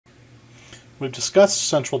We've discussed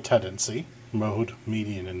central tendency, mode,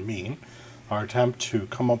 median, and mean. Our attempt to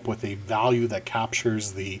come up with a value that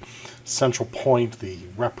captures the central point, the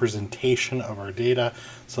representation of our data,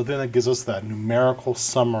 so then it gives us that numerical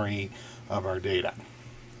summary of our data.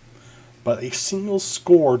 But a single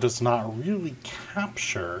score does not really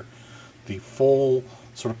capture the full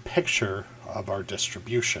sort of picture of our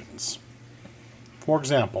distributions. For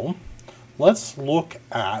example, let's look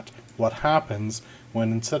at what happens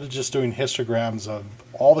when, instead of just doing histograms of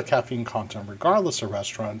all the caffeine content regardless of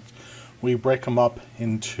restaurant, we break them up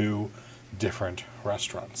into different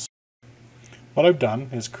restaurants. What I've done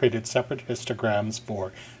is created separate histograms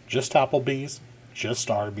for just Applebee's, just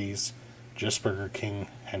Arby's, just Burger King,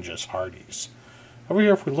 and just Hardee's. Over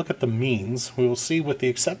here, if we look at the means, we will see, with the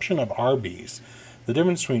exception of Arby's, the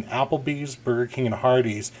difference between Applebee's, Burger King, and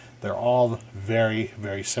Hardee's, they're all very,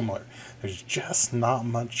 very similar. There's just not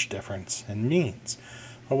much difference in means.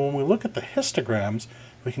 But when we look at the histograms,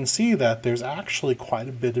 we can see that there's actually quite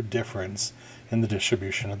a bit of difference in the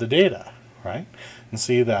distribution of the data, right? And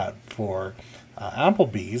see that for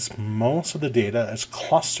Applebee's, most of the data is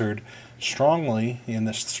clustered strongly in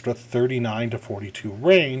this sort of 39 to 42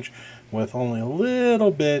 range, with only a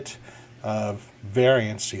little bit of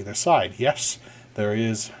variance to either side. Yes, there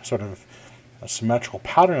is sort of a symmetrical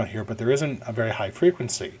pattern out here, but there isn't a very high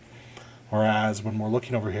frequency. Whereas when we're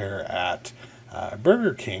looking over here at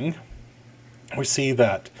Burger King, we see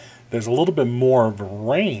that there's a little bit more of a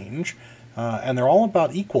range, and they're all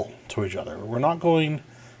about equal to each other. We're not going,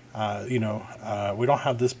 we don't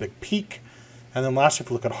have this big peak. And then lastly,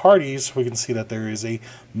 if we look at Hardee's, we can see that there is a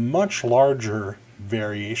much larger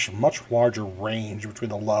variation, much larger range between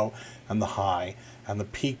the low and the high, and the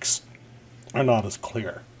peaks are not as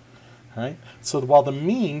clear. Right? So while the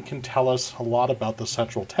mean can tell us a lot about the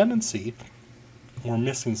central tendency, we're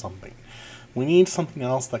missing something. We need something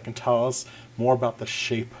else that can tell us more about the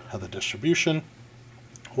shape of the distribution.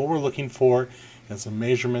 What we're looking for is a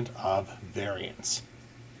measurement of variance.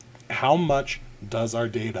 How much does our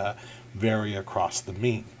data vary across the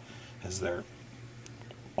mean? Is there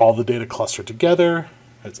all the data clustered together?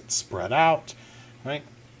 Is it spread out? Right?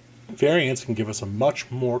 Variance can give us a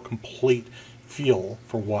much more complete feel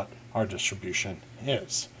for what our distribution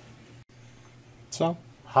is. So,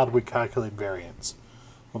 how do we calculate variance?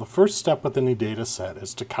 Well, the first step within the data set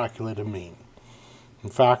is to calculate a mean. In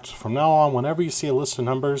fact, from now on, whenever you see a list of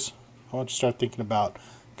numbers, I want you to start thinking about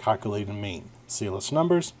calculating a mean. See a list of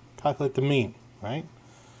numbers, calculate the mean, right?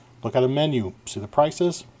 Look at a menu, see the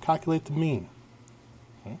prices, calculate the mean.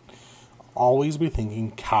 Okay? Always be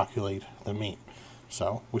thinking calculate the mean.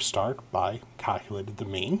 So we start by calculating the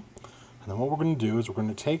mean. And then what we're going to do is we're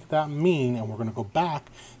going to take that mean and we're going to go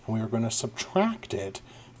back and we are going to subtract it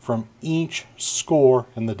from each score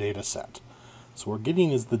in the data set. So what we're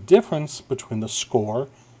getting is the difference between the score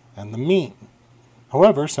and the mean.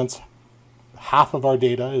 However, since half of our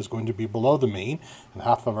data is going to be below the mean and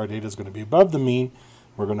half of our data is going to be above the mean,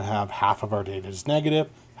 we're going to have half of our data is negative,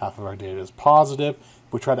 half of our data is positive.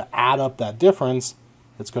 If we try to add up that difference,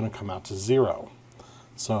 it's going to come out to 0.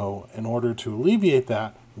 So in order to alleviate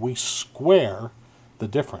that, we square the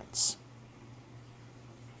difference.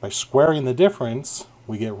 By squaring the difference,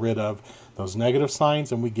 we get rid of those negative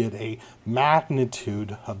signs and we get a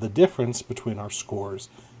magnitude of the difference between our scores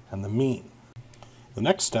and the mean. The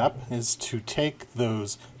next step is to take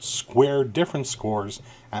those squared difference scores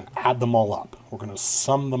and add them all up. We're going to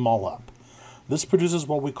sum them all up. This produces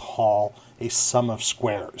what we call a sum of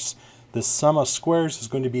squares. This sum of squares is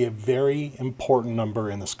going to be a very important number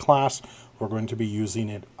in this class. We're going to be using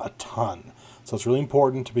it a ton. So it's really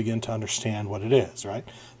important to begin to understand what it is, right?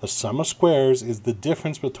 The sum of squares is the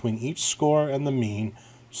difference between each score and the mean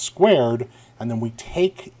squared, and then we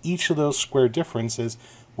take each of those square differences,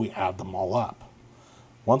 we add them all up.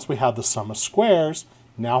 Once we have the sum of squares,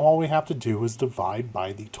 now all we have to do is divide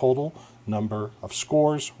by the total number of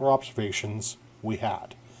scores or observations we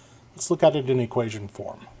had. Let's look at it in equation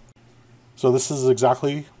form. So this is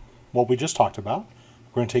exactly what we just talked about.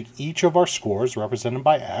 We're going to take each of our scores represented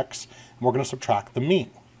by x, and we're going to subtract the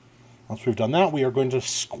mean. Once we've done that, we are going to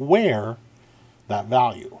square that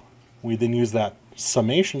value. We then use that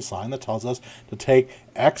summation sign that tells us to take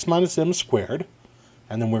x minus m squared,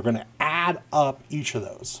 and then we're going to add up each of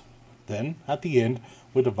those. Then, at the end,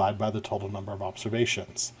 we divide by the total number of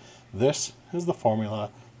observations. This is the formula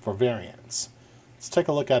for variance. Let's take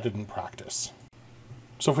a look at it in practice.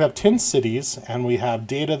 So if we have 10 cities and we have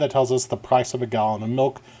data that tells us the price of a gallon of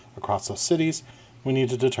milk across those cities, we need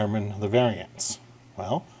to determine the variance.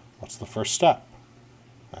 Well, what's the first step?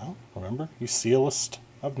 Well, remember, you see a list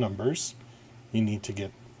of numbers, you need to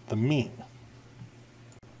get the mean.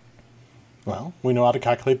 Well, we know how to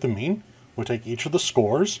calculate the mean. We take each of the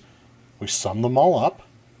scores, we sum them all up,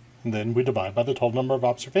 and then we divide by the total number of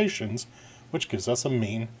observations, which gives us a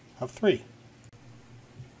mean of 3.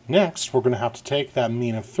 Next, we're going to have to take that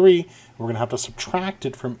mean of 3, and we're going to have to subtract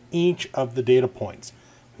it from each of the data points.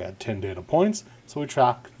 We had 10 data points, so we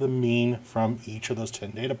track the mean from each of those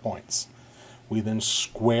 10 data points. We then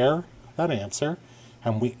square that answer,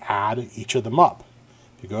 and we add each of them up.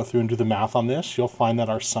 If you go through and do the math on this, you'll find that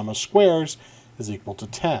our sum of squares is equal to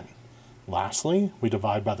 10. Lastly, we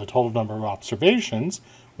divide by the total number of observations,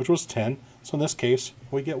 which was 10, so in this case,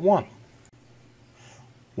 we get 1.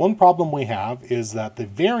 One problem we have is that the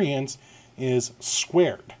variance is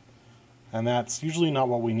squared, and that's usually not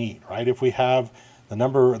what we need, right? If we have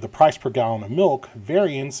the price per gallon of milk,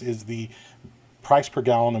 variance is the price per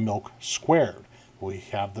gallon of milk squared. We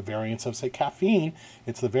have the variance of, say, caffeine,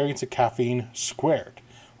 it's the variance of caffeine squared.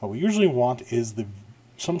 What we usually want is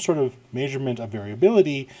some sort of measurement of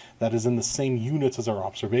variability that is in the same units as our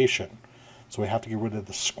observation. So we have to get rid of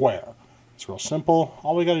the square. It's real simple.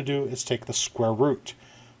 All we got to do is take the square root.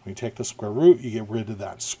 When you take the square root, you get rid of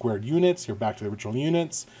that squared units, you're back to the original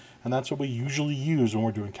units, and that's what we usually use when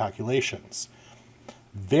we're doing calculations.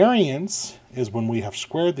 Variance is when we have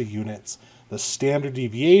squared the units. The standard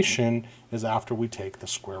deviation is after we take the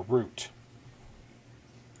square root.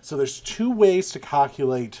 So there's 2 ways to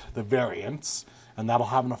calculate the variance, and that'll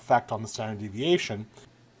have an effect on the standard deviation.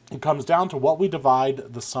 It comes down to what we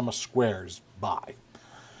divide the sum of squares by.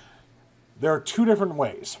 There are 2 different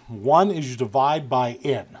ways. One is you divide by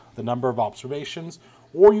n, the number of observations,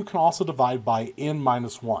 or you can also divide by n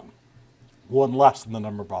minus 1, one less than the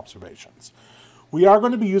number of observations. We are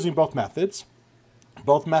going to be using both methods.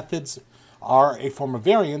 Both methods are a form of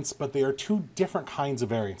variance, but they are 2 different kinds of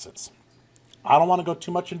variances. I don't want to go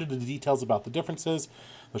too much into the details about the differences.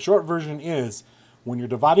 The short version is, when you're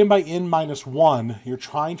dividing by n minus 1, you're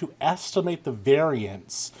trying to estimate the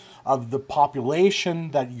variance of the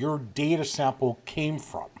population that your data sample came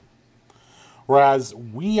from. Whereas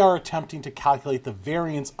we are attempting to calculate the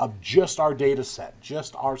variance of just our data set,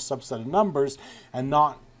 just our subset of numbers, and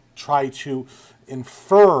not try to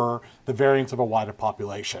infer the variance of a wider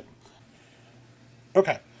population.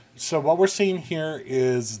 Okay, so what we're seeing here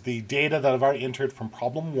is the data that I've already entered from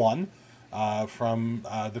problem 1 from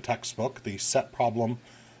the textbook, the set 1,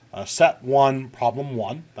 problem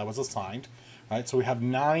 1 that was assigned. Right, so we have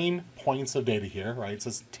 9 points of data here, right? It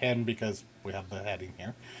says 10 because we have the heading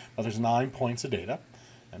here, but there's 9 points of data.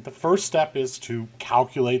 And the first step is to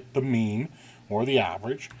calculate the mean or the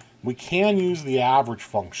average. We can use the average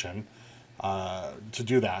function to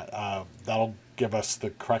do that. That'll give us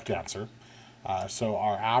the correct answer. So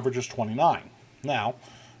our average is 29. Now,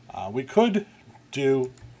 we could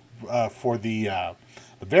do for the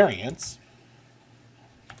variance,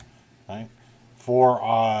 right? For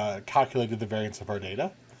calculated the variance of our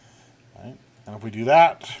data. Right? And if we do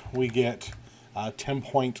that, we get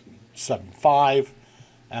 10.75.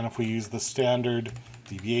 And if we use the standard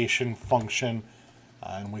deviation function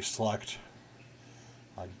and we select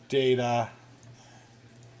our data,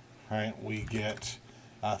 right, we get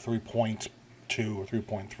 3.2 or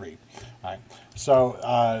 3.3. Right?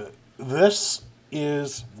 So this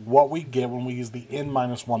is what we get when we use the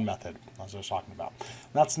n-1 method, as I was talking about.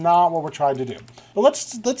 That's not what we're trying to do. But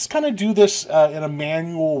let's kind of do this in a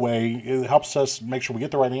manual way. It helps us make sure we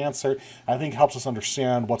get the right answer. I think it helps us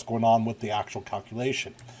understand what's going on with the actual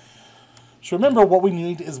calculation. So remember, what we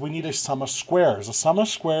need is we need a sum of squares. A sum of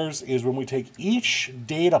squares is when we take each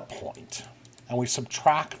data point and we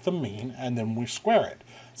subtract the mean and then we square it.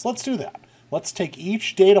 So let's do that. Let's take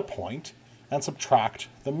each data point and subtract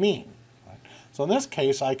the mean. So in this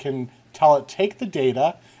case, I can tell it, take the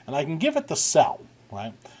data, and I can give it the cell,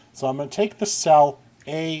 right? So I'm going to take the cell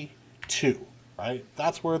A2, right?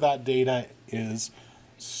 That's where that data is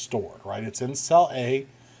stored, right? It's in cell A,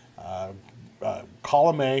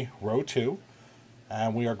 column A, row 2,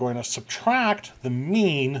 and we are going to subtract the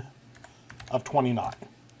mean of 29.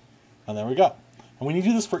 And there we go. And we need to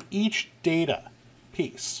do this for each data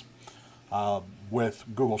piece. With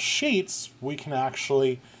Google Sheets, we can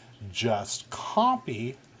actually just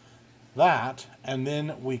copy that and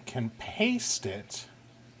then we can paste it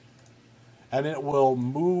and it will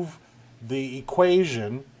move the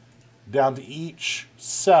equation down to each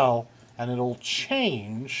cell and it'll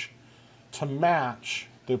change to match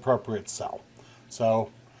the appropriate cell.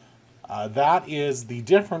 So that is the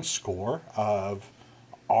difference score of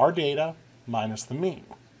our data minus the mean.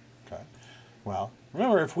 Okay. Well,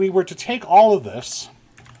 remember, if we were to take all of this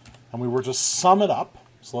and we were to sum it up,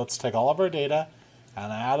 so let's take all of our data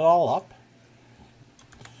and add it all up.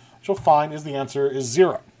 What you'll find is the answer is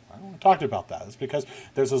 0. talked about that. It's because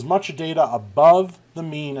there's as much data above the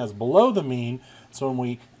mean as below the mean, so when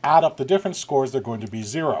we add up the different scores, they're going to be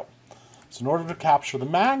 0. So in order to capture the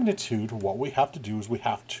magnitude, what we have to do is we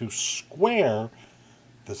have to square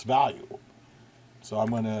this value. So I'm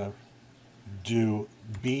going to do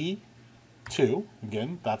B2.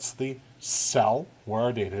 Again, that's the cell where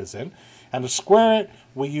our data is in. And to square it,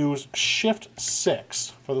 we use Shift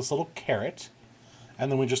 6 for this little caret.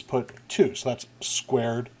 And then we just put 2. So that's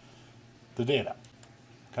squared the data.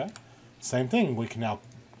 Okay. Same thing. We can now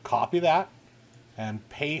copy that and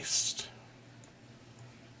paste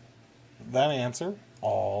that answer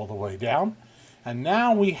all the way down. And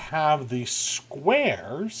now we have the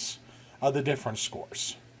squares of the different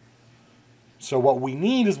scores. So what we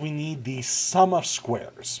need is we need the sum of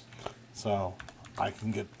squares. So I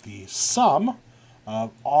can get the sum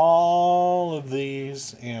of all of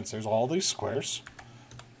these answers, all these squares.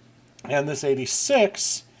 And this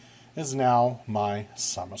 86 is now my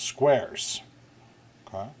sum of squares.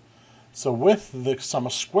 Okay. So with the sum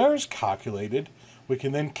of squares calculated, we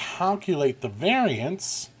can then calculate the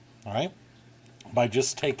variance, all right, by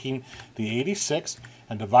just taking the 86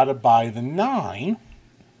 and divide it by the 9,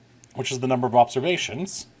 which is the number of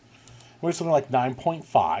observations, which is something like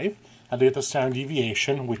 9.5. And to get the standard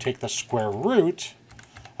deviation, we take the square root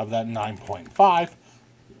of that 9.5,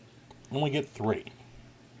 and we get 3.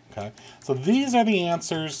 Okay, so these are the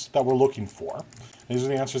answers that we're looking for. These are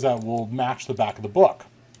the answers that will match the back of the book.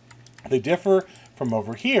 They differ from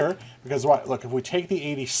over here because, look, if we take the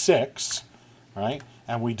 86, right,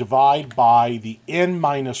 and we divide by the n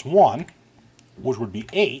minus 1, which would be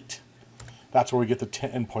 8, that's where we get the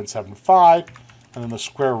 10.75, and then the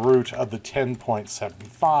square root of the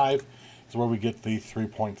 10.75 is where we get the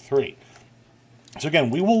 3.3. So again,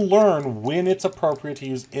 we will learn when it's appropriate to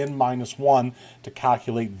use n minus 1 to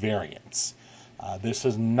calculate variance. This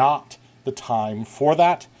is not the time for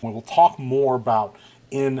that. We will talk more about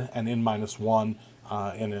n and n minus 1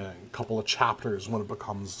 in a couple of chapters when it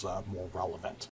becomes more relevant.